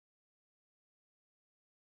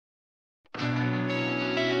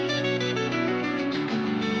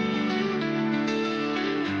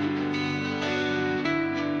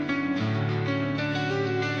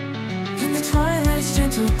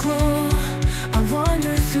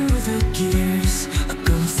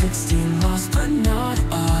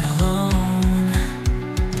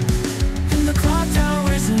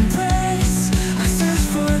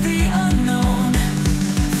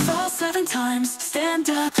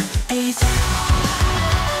8.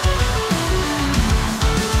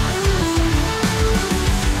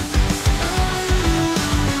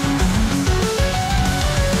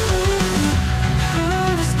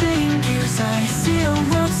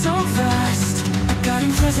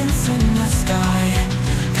 Presents in the sky,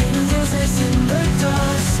 painting roses in the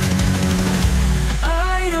dusk.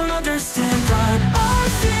 I don't understand, but I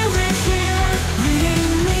feel it here,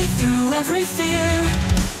 leading me through every fear.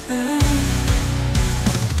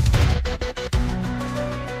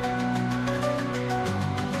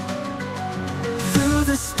 Through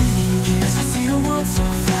the spinning gears, I see a world so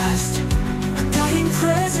vast. A guiding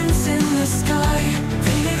presence in the sky,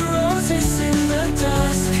 painted roses in the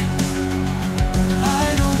dusk. I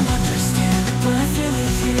don't understand, but I feel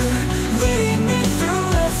it here, leading me through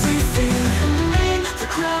every fear. The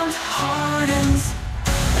ground hardens.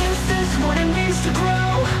 Is this what it means to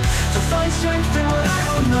grow? To find strength in what I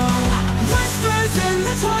don't know. Whispers in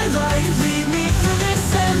the twilight lead me through this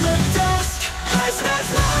and the dusk. As life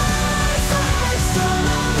fades from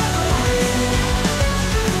the memory,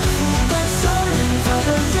 let's hurry by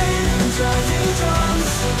the rain and driving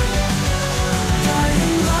drums.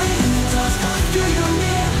 Guiding light in the dusk, do you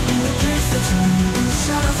near? In the gates that turn, in the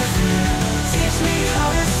shadows I fear. Teach me how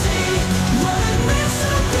to see what it means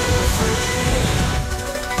to be free.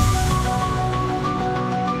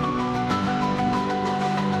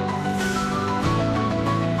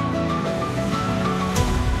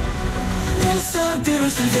 It's the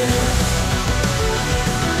beautiful view.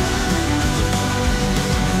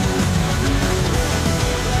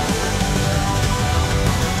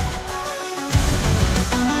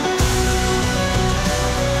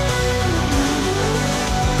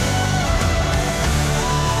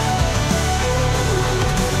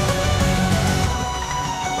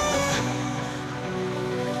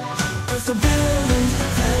 The building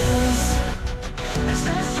fails, as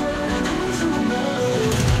that's what I need to know.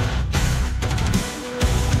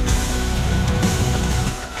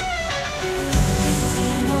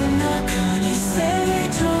 이제는 나가니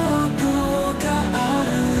세토부가 아름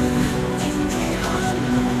인디하는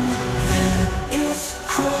There is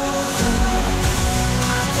cruel.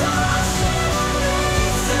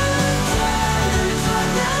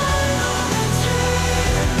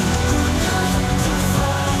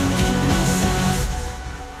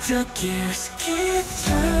 The gears keep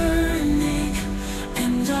turning,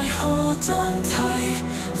 and I hold on tight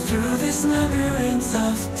through this labyrinth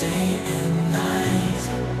of day and night.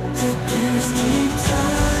 The gears keep